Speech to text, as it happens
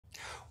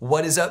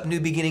What is up,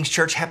 New Beginnings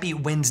Church? Happy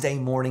Wednesday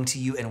morning to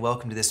you, and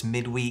welcome to this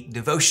midweek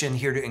devotion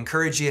here to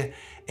encourage you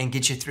and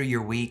get you through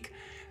your week.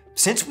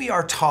 Since we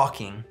are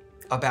talking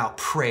about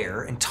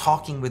prayer and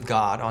talking with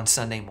God on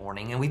Sunday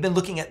morning, and we've been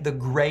looking at the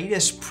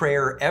greatest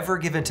prayer ever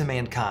given to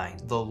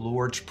mankind, the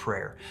Lord's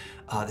Prayer.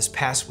 This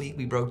past week,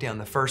 we broke down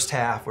the first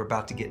half. We're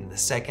about to get into the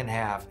second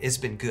half. It's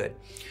been good.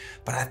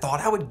 But I thought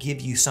I would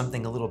give you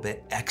something a little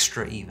bit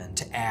extra even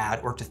to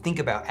add or to think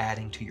about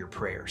adding to your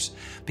prayers.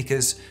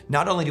 Because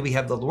not only do we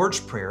have the Lord's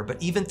Prayer,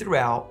 but even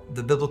throughout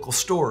the biblical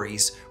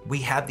stories, we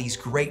have these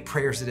great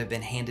prayers that have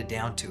been handed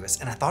down to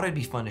us. And I thought it'd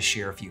be fun to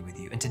share a few with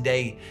you. And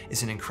today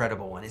is an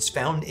incredible one. It's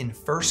found in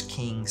 1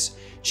 Kings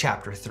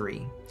chapter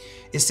 3.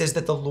 It says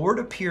that the Lord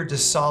appeared to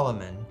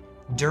Solomon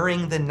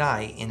during the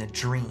night in a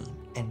dream.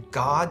 And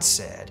God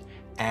said,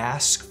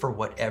 "Ask for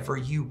whatever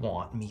you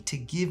want me to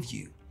give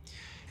you."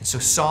 And so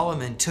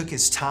Solomon took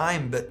his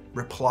time, but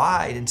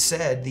replied and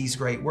said these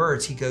great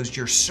words. He goes,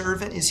 "Your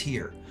servant is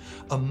here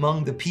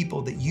among the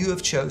people that you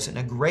have chosen,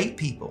 a great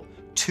people,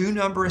 too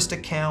numerous to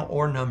count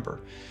or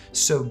number.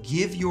 So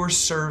give your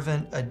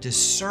servant a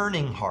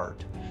discerning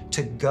heart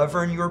to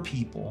govern your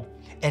people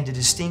and to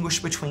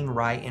distinguish between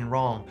right and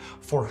wrong.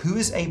 For who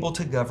is able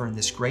to govern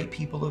this great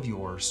people of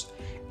yours?"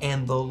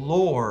 And the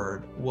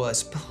Lord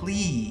was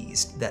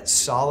pleased that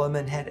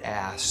Solomon had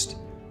asked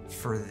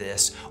for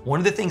this. One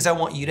of the things I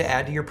want you to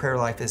add to your prayer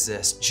life is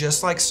this,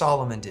 just like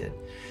Solomon did.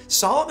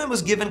 Solomon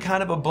was given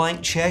kind of a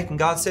blank check and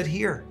God said,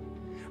 "Here."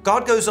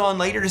 God goes on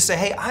later to say,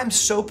 "Hey, I'm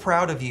so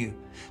proud of you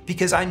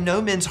because I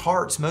know men's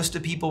hearts." Most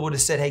of the people would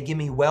have said, "Hey, give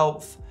me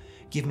wealth,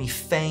 give me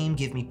fame,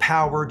 give me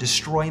power,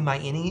 destroy my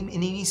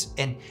enemies."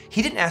 And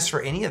he didn't ask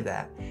for any of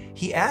that.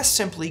 He asked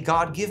simply,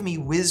 "God, give me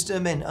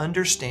wisdom and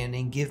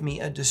understanding, give me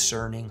a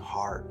discerning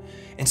heart."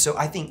 And so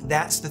I think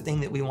that's the thing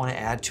that we want to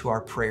add to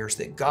our prayers,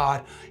 that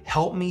God,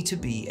 help me to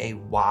be a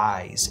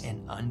wise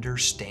and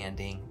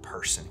understanding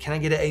person. Can I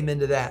get an amen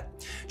to that?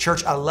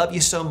 Church, I love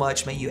you so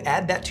much. May you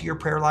add that to your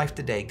prayer life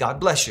today. God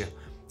bless you.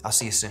 I'll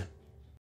see you soon.